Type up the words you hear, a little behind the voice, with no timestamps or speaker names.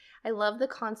I love the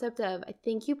concept of, I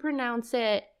think you pronounce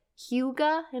it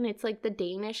hygge, and it's like the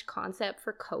Danish concept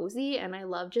for cozy. And I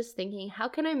love just thinking, how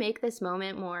can I make this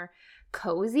moment more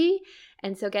cozy?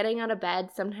 And so getting out of bed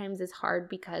sometimes is hard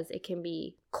because it can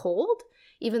be cold.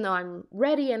 Even though I'm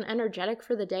ready and energetic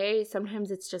for the day,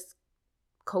 sometimes it's just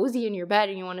cozy in your bed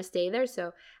and you want to stay there.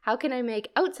 So how can I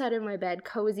make outside of my bed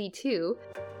cozy too?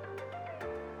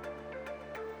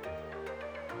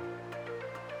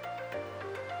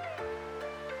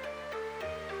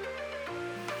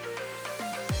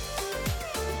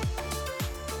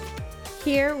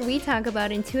 Here we talk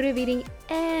about intuitive eating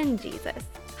and Jesus.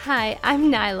 Hi,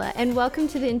 I'm Nyla, and welcome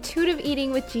to the Intuitive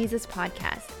Eating with Jesus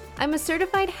podcast. I'm a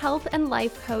certified health and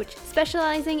life coach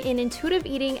specializing in intuitive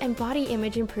eating and body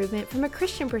image improvement from a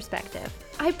Christian perspective.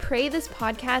 I pray this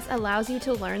podcast allows you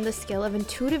to learn the skill of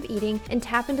intuitive eating and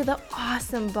tap into the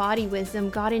awesome body wisdom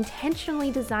God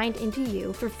intentionally designed into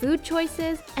you for food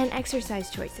choices and exercise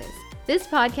choices. This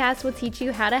podcast will teach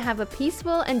you how to have a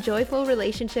peaceful and joyful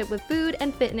relationship with food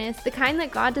and fitness, the kind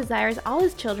that God desires all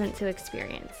His children to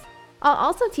experience. I'll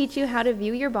also teach you how to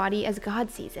view your body as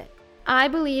God sees it. I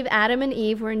believe Adam and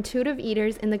Eve were intuitive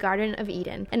eaters in the Garden of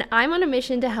Eden, and I'm on a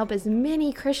mission to help as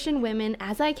many Christian women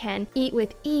as I can eat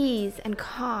with ease and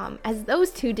calm as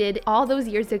those two did all those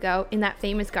years ago in that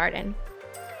famous garden.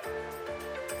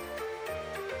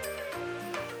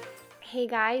 Hey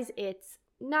guys, it's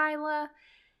Nyla.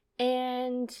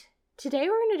 And today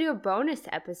we're going to do a bonus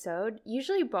episode.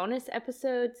 Usually bonus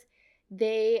episodes,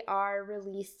 they are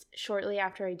released shortly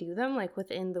after I do them, like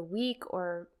within the week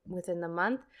or within the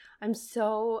month. I'm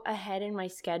so ahead in my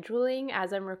scheduling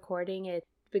as I'm recording it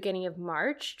beginning of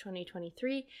March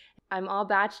 2023. I'm all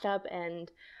batched up and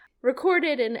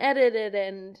recorded and edited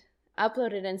and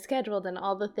uploaded and scheduled and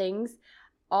all the things,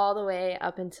 all the way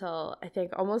up until, I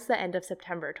think, almost the end of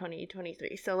September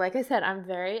 2023. So like I said, I'm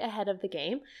very ahead of the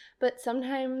game, but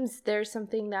sometimes there's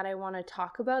something that I want to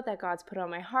talk about that God's put on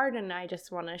my heart and I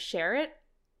just want to share it.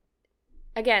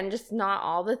 Again, just not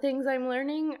all the things I'm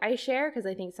learning I share, because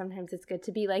I think sometimes it's good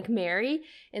to be like Mary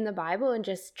in the Bible and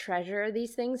just treasure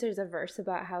these things. There's a verse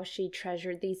about how she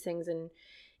treasured these things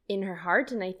in her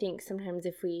heart, and I think sometimes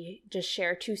if we just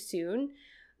share too soon,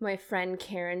 my friend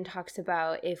Karen talks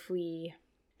about if we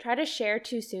try to share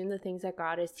too soon the things that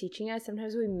God is teaching us,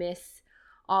 sometimes we miss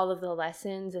all of the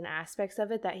lessons and aspects of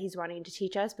it that He's wanting to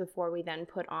teach us before we then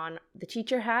put on the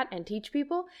teacher hat and teach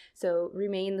people. So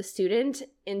remain the student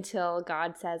until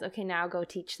God says, okay, now go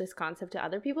teach this concept to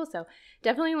other people. So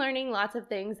definitely learning lots of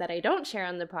things that I don't share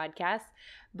on the podcast.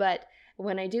 But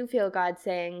when I do feel God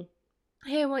saying,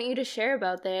 hey, I want you to share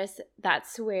about this,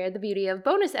 that's where the beauty of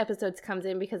bonus episodes comes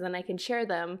in, because then I can share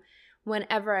them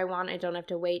whenever I want. I don't have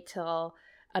to wait till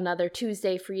another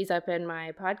Tuesday frees up in my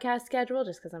podcast schedule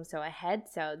just because I'm so ahead.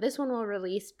 So this one will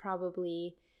release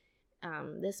probably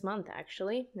this month,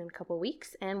 actually, in a couple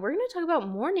weeks. And we're going to talk about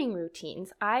morning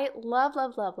routines. I love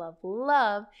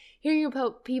hearing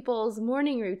about people's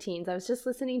morning routines. I was just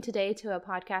listening today to a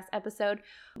podcast episode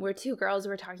where two girls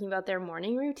were talking about their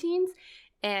morning routines.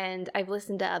 And I've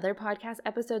listened to other podcast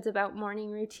episodes about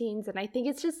morning routines. And I think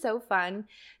it's just so fun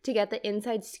to get the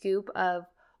inside scoop of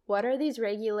what are these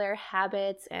regular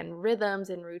habits and rhythms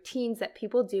and routines that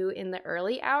people do in the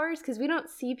early hours? Because we don't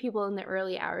see people in the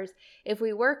early hours. If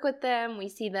we work with them, we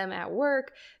see them at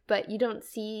work, but you don't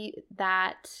see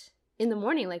that in the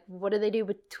morning. Like, what do they do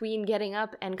between getting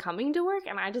up and coming to work?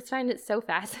 And I just find it so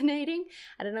fascinating.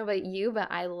 I don't know about you, but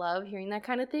I love hearing that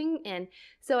kind of thing. And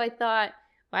so I thought,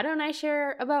 why don't I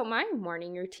share about my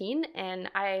morning routine? And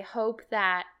I hope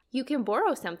that you can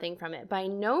borrow something from it. By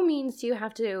no means do you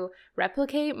have to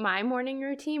replicate my morning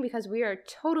routine, because we are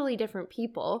totally different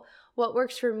people. What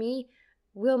works for me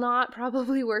will not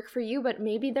probably work for you, but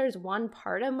maybe there's one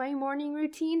part of my morning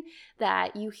routine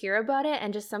that you hear about it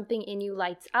and just something in you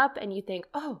lights up and you think,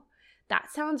 oh,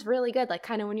 that sounds really good. Like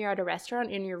kind of when you're at a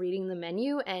restaurant and you're reading the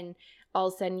menu and all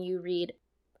of a sudden you read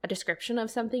a description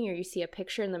of something or you see a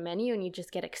picture in the menu and you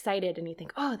just get excited and you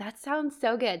think, oh, that sounds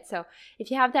so good. So if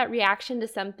you have that reaction to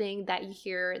something that you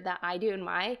hear that I do in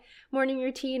my morning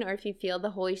routine, or if you feel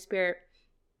the Holy Spirit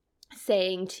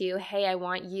saying to you, hey, I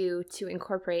want you to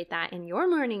incorporate that in your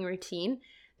morning routine,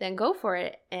 then go for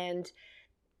it. And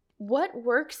what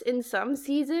works in some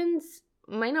seasons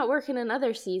might not work in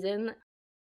another season.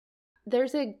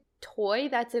 There's a toy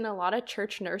that's in a lot of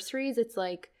church nurseries. It's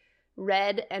like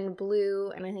red and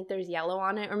blue, and I think there's yellow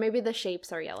on it, or maybe the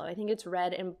shapes are yellow. I think it's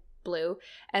red and blue,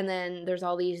 and then there's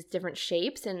all these different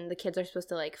shapes, and the kids are supposed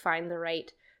to like find the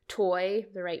right toy,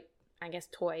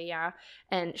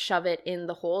 and shove it in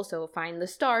the hole. So find the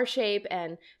star shape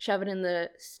and shove it in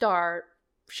the star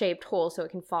shaped hole so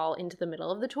it can fall into the middle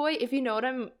of the toy. If you know what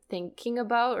I'm thinking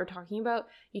about or talking about,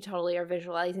 you totally are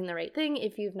visualizing the right thing.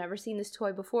 If you've never seen this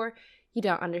toy before, you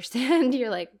don't understand. You're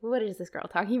like, what is this girl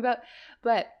talking about?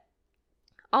 But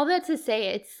all that to say,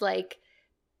 it's like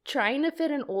trying to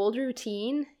fit an old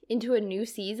routine into a new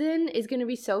season is going to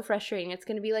be so frustrating. It's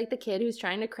going to be like the kid who's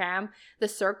trying to cram the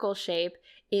circle shape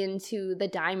into the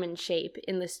diamond shape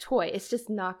in this toy. It's just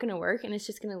not going to work, and it's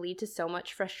just going to lead to so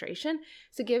much frustration.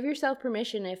 So give yourself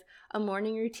permission. If a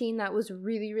morning routine that was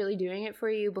really, really doing it for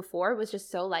you before was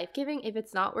just so life-giving, if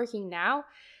it's not working now,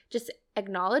 just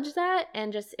acknowledge that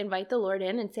and just invite the Lord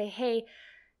in and say, hey,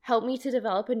 help me to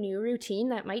develop a new routine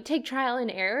that might take trial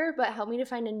and error, but help me to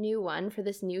find a new one for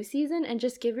this new season, and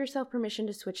just give yourself permission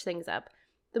to switch things up.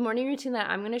 The morning routine that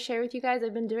I'm going to share with you guys,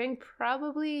 I've been doing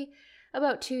probably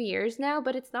about 2 years now,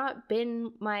 but it's not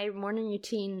been my morning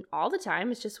routine all the time.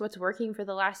 It's just what's working for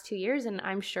the last 2 years, and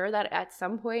I'm sure that at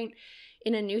some point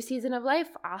in a new season of life,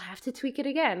 I'll have to tweak it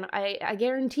again. I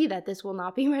guarantee that this will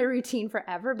not be my routine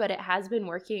forever, but it has been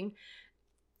working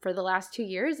for the last 2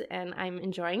 years, and I'm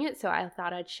enjoying it, so I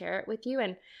thought I'd share it with you.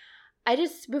 And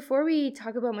before we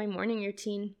talk about my morning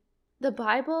routine, the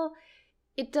Bible,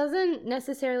 it doesn't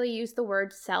necessarily use the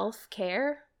word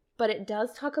self-care, but it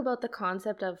does talk about the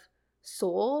concept of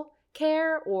soul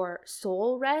care or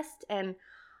soul rest. And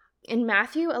in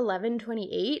Matthew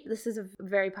 11:28, this is a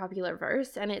very popular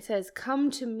verse, and it says,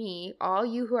 "Come to me, all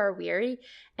you who are weary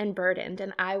and burdened,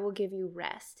 and I will give you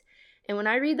rest." And when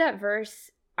I read that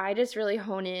verse, I just really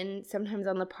hone in sometimes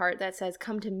on the part that says,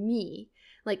 come to me,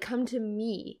 like come to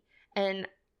me and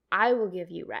I will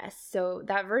give you rest. So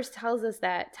that verse tells us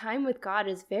that time with God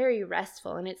is very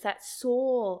restful, and it's that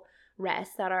soul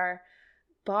rest that our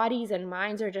bodies and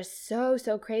minds are just so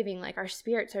craving, like our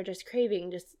spirits are just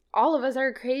craving, just all of us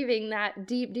are craving that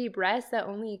deep, deep rest that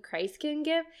only Christ can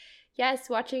give. Yes,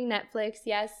 watching Netflix,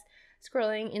 yes,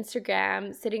 scrolling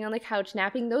Instagram, sitting on the couch,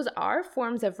 napping, those are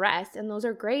forms of rest, and those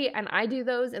are great, and I do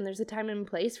those, and there's a time and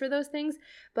place for those things.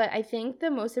 But I think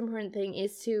the most important thing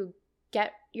is to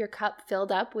get your cup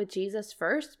filled up with Jesus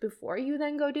first before you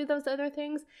then go do those other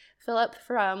things. Fill up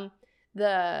from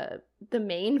the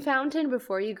main fountain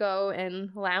before you go and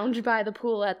lounge by the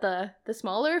pool at the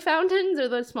smaller fountains or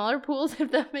the smaller pools,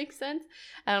 if that makes sense.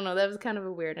 I don't know, that was kind of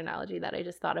a weird analogy that I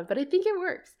just thought of, but I think it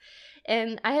works.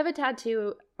 And I have a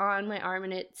tattoo on my arm,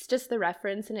 and it's just the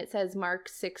reference, and it says Mark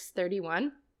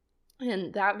 6:31.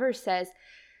 And that verse says,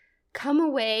 "Come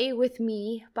away with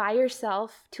me by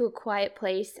yourself to a quiet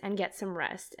place and get some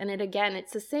rest." And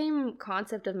it's the same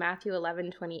concept of Matthew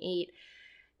 11:28.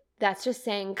 That's just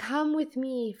saying, come with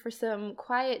me for some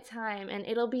quiet time and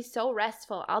it'll be so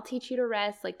restful. I'll teach you to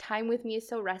rest. Like, time with me is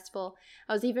so restful.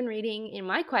 I was even reading in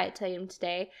my quiet time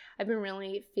today. I've been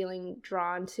really feeling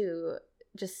drawn to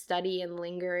just study and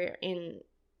linger in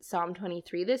Psalm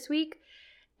 23 this week.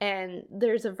 And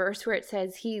there's a verse where it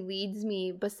says, "He leads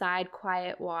me beside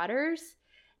quiet waters."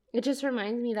 It just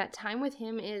reminds me that time with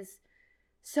him is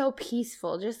so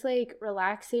peaceful, just like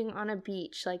relaxing on a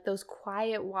beach, like those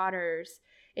quiet waters.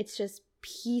 It's just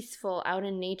peaceful out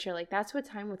in nature. Like, that's what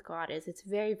time with God is. It's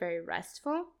very, very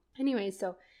restful. Anyway,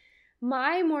 so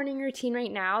my morning routine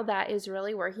right now that is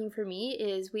really working for me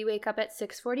is we wake up at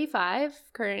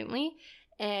 6:45 currently,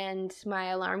 and my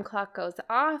alarm clock goes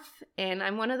off, and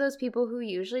I'm one of those people who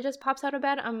usually just pops out of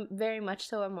bed. I'm very much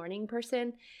so a morning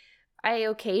person. I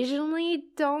occasionally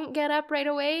don't get up right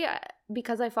away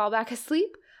because I fall back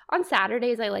asleep. On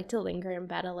Saturdays, I like to linger in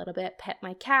bed a little bit, pet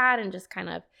my cat, and just kind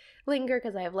of linger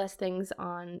because I have less things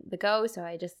on the go, so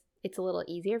it's a little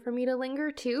easier for me to linger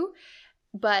too.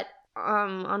 But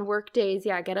on work days,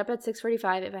 get up at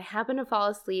 6:45. If I happen to fall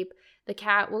asleep, the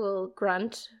cat will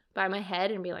grunt by my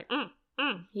head and be like,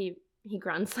 He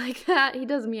grunts like that. He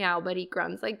does meow, but he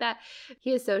grunts like that.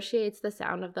 He associates the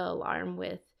sound of the alarm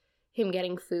with him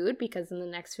getting food, because in the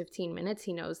next 15 minutes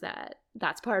he knows that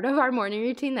that's part of our morning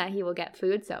routine, that he will get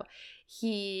food. So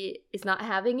he is not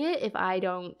having it if I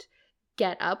don't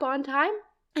get up on time.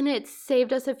 And it's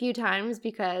saved us a few times,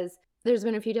 because there's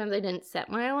been a few times I didn't set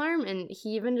my alarm, and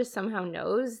he even just somehow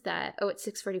knows that, it's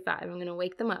 6:45, I'm going to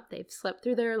wake them up. They've slept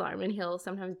through their alarm, and he'll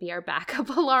sometimes be our backup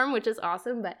alarm, which is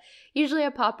awesome. But usually I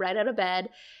pop right out of bed,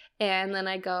 and then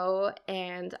I go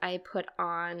and I put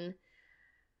on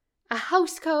a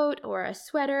house coat or a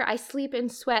sweater. I sleep in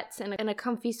sweats and a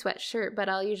comfy sweatshirt, but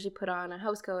I'll usually put on a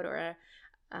house coat or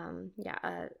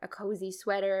a cozy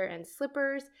sweater and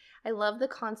slippers. I love the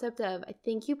concept of, I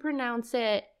think you pronounce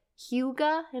it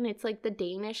hygge, and it's like the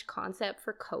Danish concept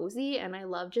for cozy. And I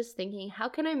love just thinking, how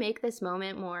can I make this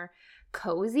moment more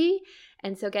cozy?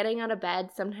 And so getting out of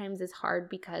bed sometimes is hard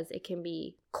because it can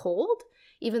be cold.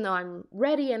 even though I'm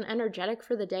ready and energetic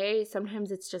for the day,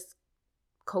 sometimes it's just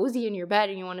cozy in your bed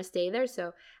and you want to stay there.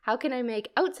 So how can I make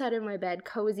outside of my bed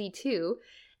cozy too?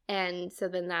 And so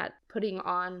then that putting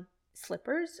on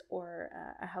slippers or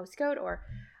a house coat, or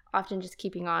often just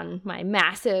keeping on my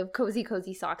massive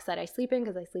cozy socks that I sleep in,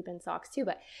 because I sleep in socks too.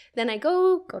 But then I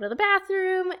go to the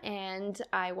bathroom and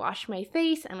I wash my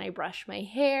face and I brush my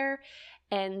hair,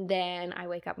 and then I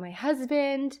wake up my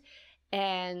husband,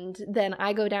 and then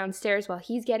I go downstairs while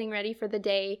he's getting ready for the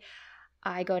day.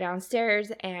 I go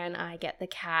downstairs and I get the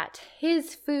cat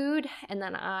his food, and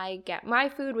then I get my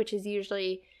food, which is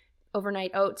usually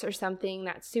overnight oats or something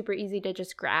that's super easy to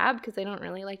just grab, because I don't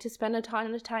really like to spend a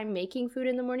ton of time making food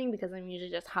in the morning because I'm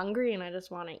usually just hungry and I just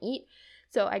want to eat.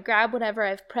 So I grab whatever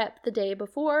I've prepped the day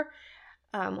before,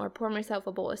 or pour myself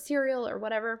a bowl of cereal or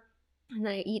whatever, and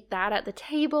then I eat that at the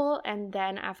table. And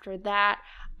then after that,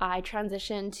 I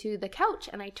transition to the couch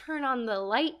and I turn on the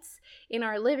lights in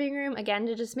our living room, again,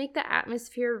 to just make the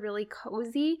atmosphere really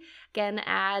cozy. Again,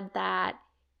 add that,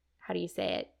 how do you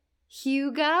say it?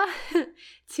 Hygge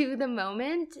to the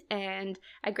moment. And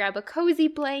I grab a cozy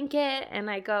blanket and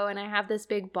I go and I have this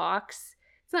big box.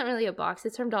 It's not really a box,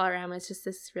 it's from Dollarama. It's just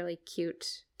this really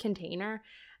cute container.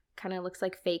 Kind of looks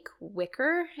like fake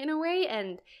wicker in a way,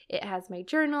 and it has my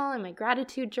journal and my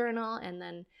gratitude journal, and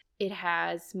then it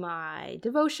has my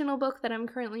devotional book that I'm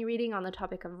currently reading on the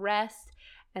topic of rest,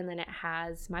 and then it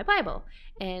has my Bible.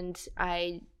 And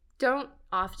I don't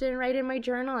often write in my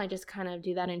journal. I just kind of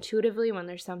do that intuitively when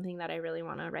there's something that I really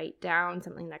want to write down,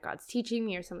 something that God's teaching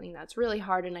me or something that's really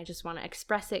hard and I just want to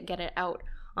express it, get it out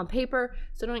on paper.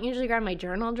 So I don't usually grab my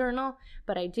journal,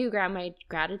 but I do grab my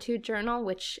gratitude journal,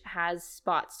 which has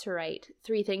spots to write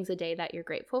 3 things a day that you're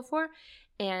grateful for.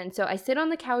 And so I sit on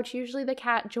the couch. Usually the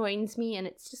cat joins me and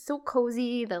it's just so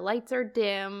cozy. The lights are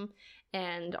dim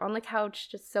and on the couch,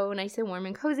 just so nice and warm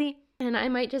and cozy. And I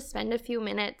might just spend a few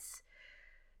minutes,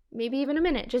 maybe even a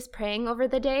minute, just praying over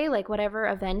the day, like whatever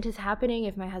event is happening.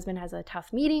 If my husband has a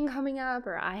tough meeting coming up,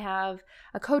 or I have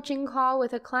a coaching call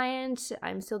with a client,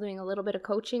 I'm still doing a little bit of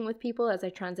coaching with people as I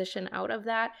transition out of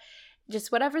that.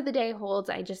 Just whatever the day holds,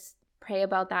 I just pray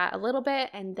about that a little bit,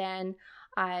 and then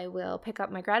I will pick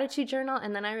up my gratitude journal,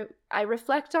 and then I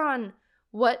reflect on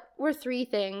what were 3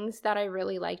 things that I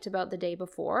really liked about the day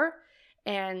before.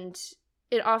 And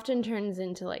it often turns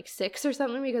into like 6 or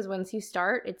something, because once you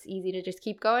start, it's easy to just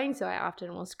keep going. So I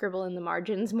often will scribble in the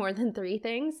margins more than 3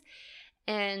 things.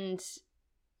 And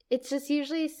it's just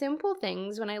usually simple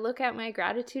things. When I look at my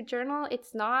gratitude journal,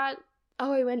 it's not,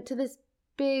 oh, I went to this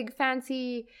big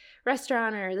fancy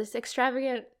restaurant or this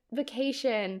extravagant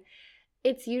vacation.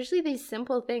 It's usually these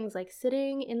simple things, like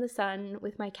sitting in the sun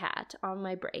with my cat on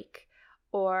my break,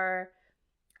 or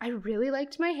I really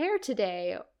liked my hair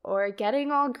today, or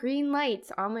getting all green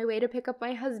lights on my way to pick up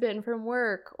my husband from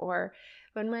work, or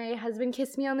when my husband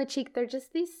kissed me on the cheek. They're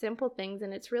just these simple things,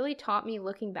 and it's really taught me,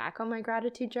 looking back on my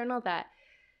gratitude journal, that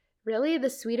really the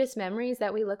sweetest memories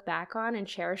that we look back on and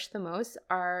cherish the most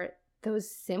are those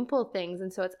simple things.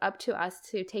 And so it's up to us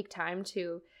to take time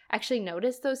to actually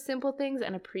notice those simple things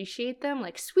and appreciate them.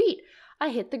 Like, sweet, I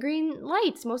hit the green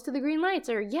lights, most of the green lights,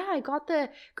 or yeah, I got the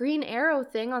green arrow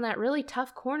thing on that really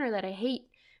tough corner that I hate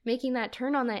making that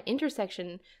turn on that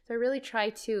intersection. So I really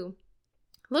try to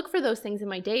look for those things in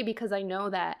my day, because I know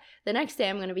that the next day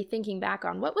I'm going to be thinking back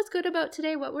on what was good about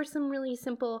today, what were some really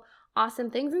simple,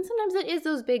 awesome things. And sometimes it is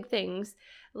those big things,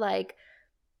 like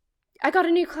I got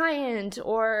a new client,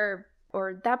 or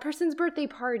that person's birthday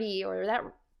party, or that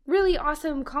really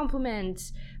awesome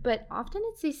compliment. But often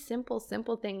it's these simple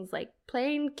things, like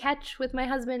playing catch with my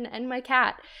husband and my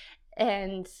cat,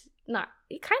 and not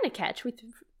kind of catch, we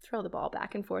throw the ball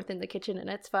back and forth in the kitchen and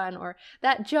it's fun, or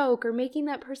that joke, or making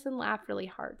that person laugh really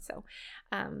hard. So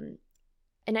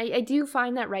and I do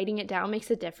find that writing it down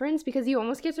makes a difference, because you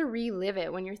almost get to relive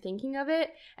it when you're thinking of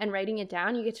it, and writing it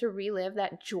down, you get to relive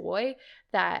that joy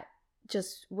that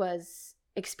just was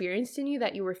experienced in you,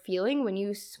 that you were feeling when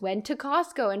you went to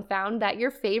Costco and found that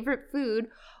your favorite food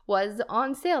was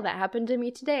on sale. That happened to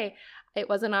me today. It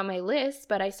wasn't on my list,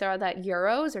 but I saw that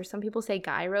euros, or some people say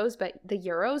gyros, but the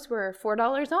euros were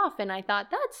 $4 off. And I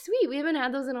thought, that's sweet. We haven't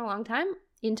had those in a long time.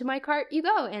 Into my cart you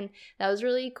go. And that was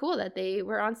really cool that they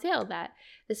were on sale, that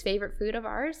this favorite food of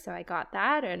ours. So I got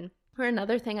that. And for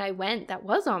another thing, I went that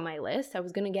was on my list. I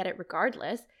was going to get it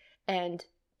regardless. And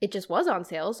it just was on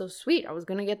sale. So sweet. I was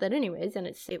going to get that anyways. And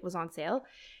it was on sale.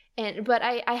 But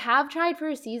I have tried for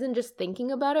a season just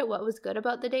thinking about it, what was good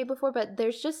about the day before. But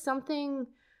there's just something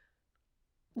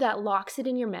that locks it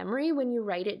in your memory when you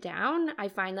write it down. I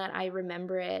find that I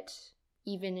remember it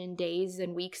even in days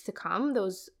and weeks to come,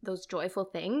 those joyful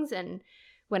things. And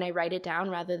when I write it down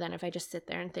rather than if I just sit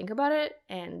there and think about it.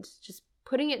 And just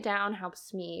putting it down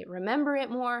helps me remember it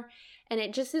more. And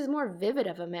it just is more vivid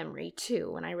of a memory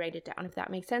too when I write it down, if that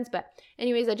makes sense. But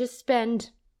anyways, I just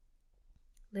spend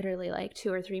literally like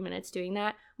 2 or 3 minutes doing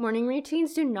that. Morning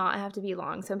routines do not have to be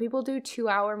long. Some people do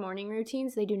 2-hour morning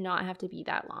routines. They do not have to be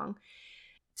that long.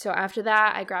 So after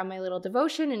that, I grab my little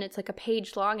devotion, and it's like a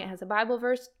page long. It has a Bible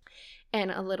verse and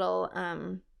a little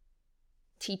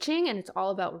teaching, and it's all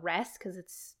about rest because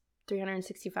it's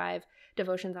 365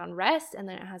 devotions on rest, and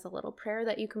then it has a little prayer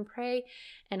that you can pray,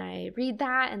 and I read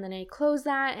that, and then I close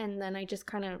that, and then I just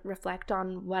kind of reflect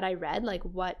on what I read, like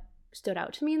what stood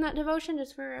out to me in that devotion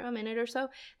just for a minute or so.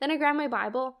 Then I grab my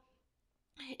Bible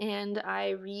and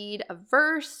I read a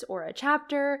verse or a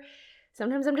chapter.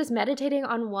 Sometimes I'm just meditating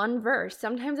on one verse.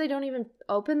 Sometimes I don't even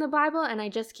open the Bible and I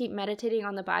just keep meditating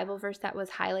on the Bible verse that was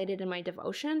highlighted in my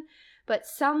devotion. But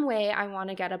some way I want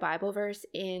to get a Bible verse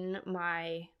in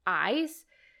my eyes.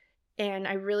 And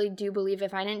I really do believe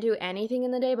if I didn't do anything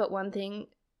in the day but one thing,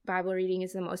 Bible reading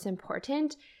is the most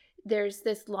important. There's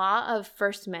this law of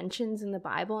first mentions in the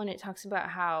Bible, and it talks about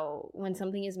how when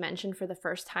something is mentioned for the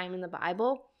first time in the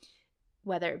Bible,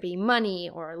 whether it be money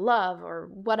or love or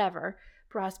whatever,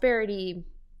 prosperity,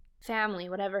 family,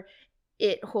 whatever,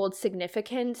 it holds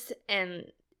significance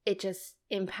and it just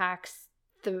impacts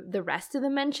the rest of the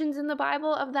mentions in the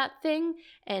Bible of that thing.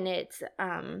 And it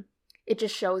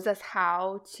just shows us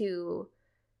how to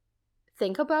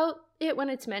think about it when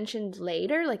it's mentioned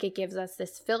later. Like it gives us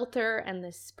this filter and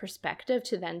this perspective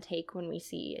to then take when we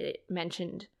see it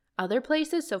mentioned other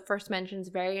places. So first mention is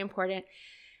very important.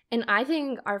 And I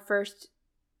think our first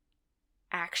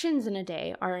actions in a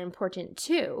day are important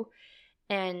too.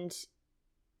 And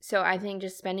so I think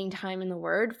just spending time in the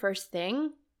Word first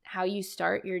thing, how you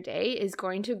start your day, is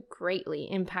going to greatly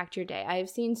impact your day. I've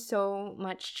seen so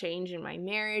much change in my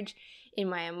marriage, in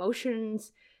my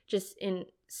emotions, just in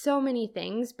so many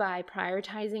things by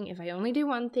prioritizing. If I only do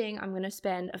one thing, I'm going to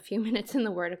spend a few minutes in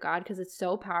the Word of God because it's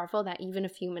so powerful that even a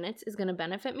few minutes is going to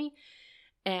benefit me.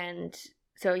 And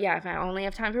so yeah, if I only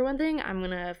have time for one thing, I'm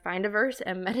going to find a verse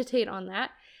and meditate on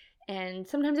that. And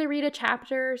sometimes I read a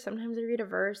chapter, sometimes I read a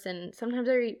verse, and sometimes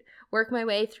I work my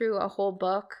way through a whole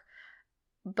book.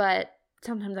 But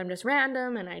sometimes I'm just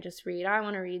random and I just read, I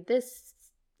want to read this.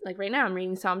 Like right now I'm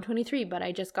reading Psalm 23, but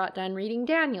I just got done reading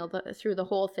Daniel through the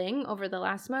whole thing over the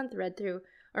last month, read through,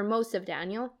 or most of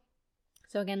Daniel.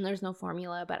 So again, there's no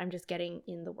formula, but I'm just getting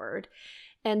in the Word.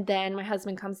 And then my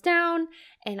husband comes down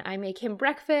and I make him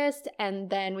breakfast, and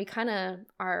then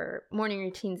our morning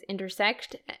routines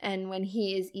intersect. And when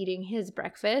he is eating his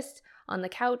breakfast on the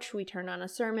couch, we turn on a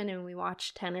sermon and we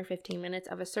watch 10 or 15 minutes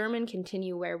of a sermon,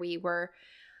 continue where we were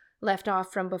left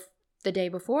off from the day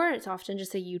before. It's often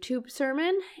just a YouTube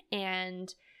sermon.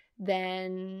 And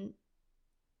then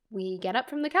we get up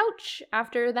from the couch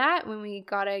after that when we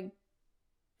gotta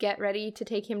get ready to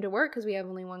take him to work because we have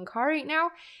only one car right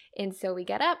now. And so we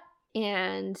get up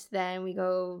and then we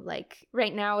go, like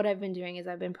right now what I've been doing is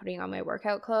I've been putting on my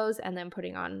workout clothes and then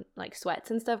putting on like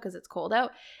sweats and stuff because it's cold out.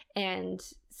 And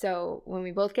so when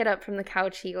we both get up from the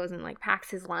couch, he goes and like packs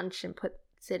his lunch and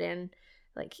puts it in,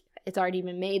 like it's already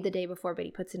been made the day before, but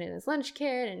he puts it in his lunch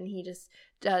kit and he just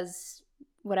does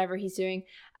whatever he's doing.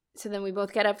 So then we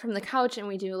both get up from the couch and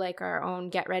we do like our own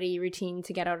get ready routine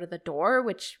to get out of the door,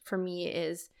 which for me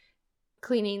is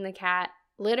cleaning the cat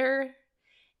litter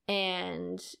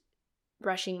and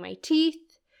brushing my teeth.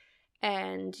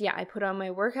 And yeah, I put on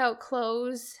my workout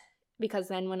clothes because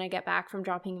then when I get back from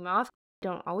dropping him off, I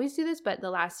don't always do this, but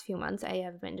the last few months I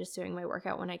have been just doing my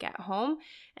workout when I get home.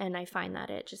 And I find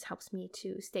that it just helps me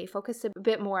to stay focused a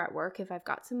bit more at work if I've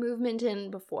got some movement in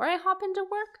before I hop into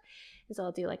work. So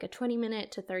I'll do like a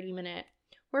 20-minute to 30-minute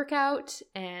workout,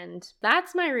 and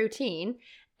that's my routine.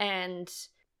 And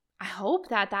I hope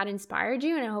that inspired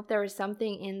you, and I hope there was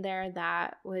something in there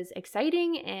that was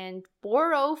exciting, and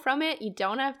borrow from it. You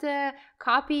don't have to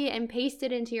copy and paste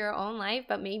it into your own life,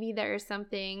 but maybe there's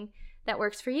something that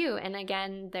works for you. And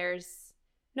again, there's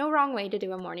no wrong way to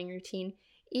do a morning routine.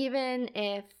 Even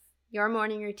if your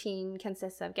morning routine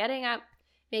consists of getting up,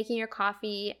 making your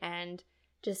coffee, and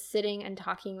just sitting and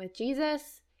talking with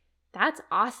Jesus, that's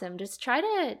awesome. Just try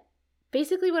to,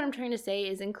 basically what I'm trying to say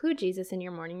is include Jesus in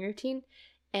your morning routine,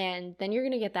 and then you're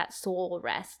going to get that soul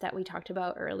rest that we talked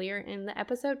about earlier in the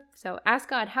episode. So ask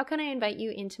God, how can I invite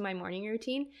you into my morning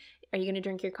routine? Are you going to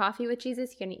drink your coffee with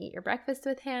Jesus? You're going to eat your breakfast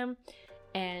with him?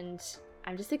 And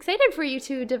I'm just excited for you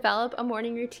to develop a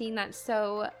morning routine that's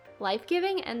so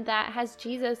life-giving and that has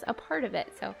Jesus a part of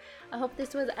it. So I hope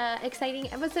this was an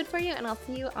exciting episode for you, and I'll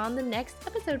see you on the next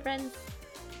episode, friends.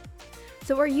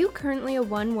 So are you currently a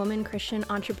one-woman Christian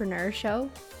entrepreneur show?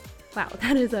 Wow,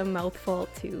 that is a mouthful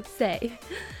to say.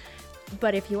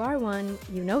 But if you are one,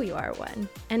 you know you are one.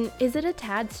 And is it a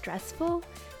tad stressful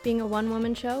being a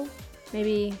one-woman show?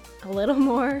 Maybe a little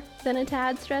more than a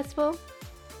tad stressful?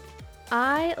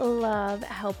 I love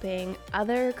helping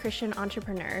other Christian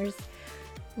entrepreneurs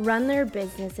run their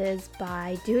businesses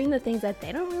by doing the things that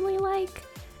they don't really like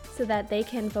so that they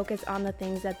can focus on the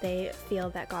things that they feel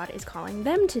that God is calling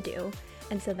them to do.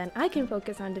 And so then I can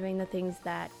focus on doing the things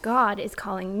that God is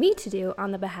calling me to do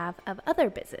on the behalf of other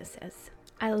businesses.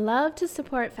 I love to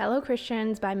support fellow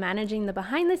Christians by managing the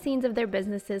behind the scenes of their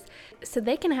businesses so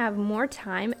they can have more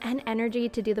time and energy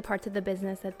to do the parts of the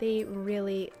business that they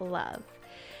really love.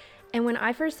 And when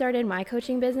I first started my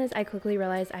coaching business, I quickly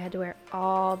realized I had to wear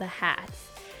all the hats.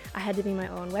 I had to be my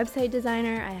own website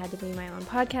designer, I had to be my own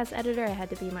podcast editor, I had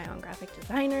to be my own graphic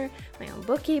designer, my own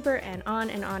bookkeeper, and on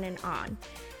and on and on.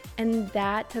 And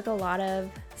that took a lot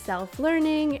of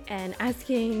self-learning and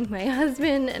asking my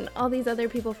husband and all these other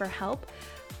people for help.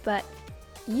 But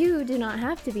you do not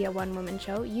have to be a one-woman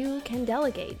show. You can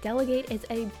delegate. Delegate is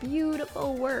a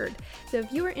beautiful word. So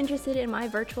if you are interested in my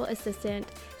virtual assistant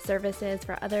services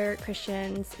for other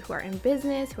Christians who are in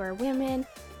business, who are women,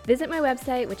 visit my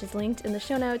website, which is linked in the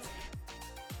show notes,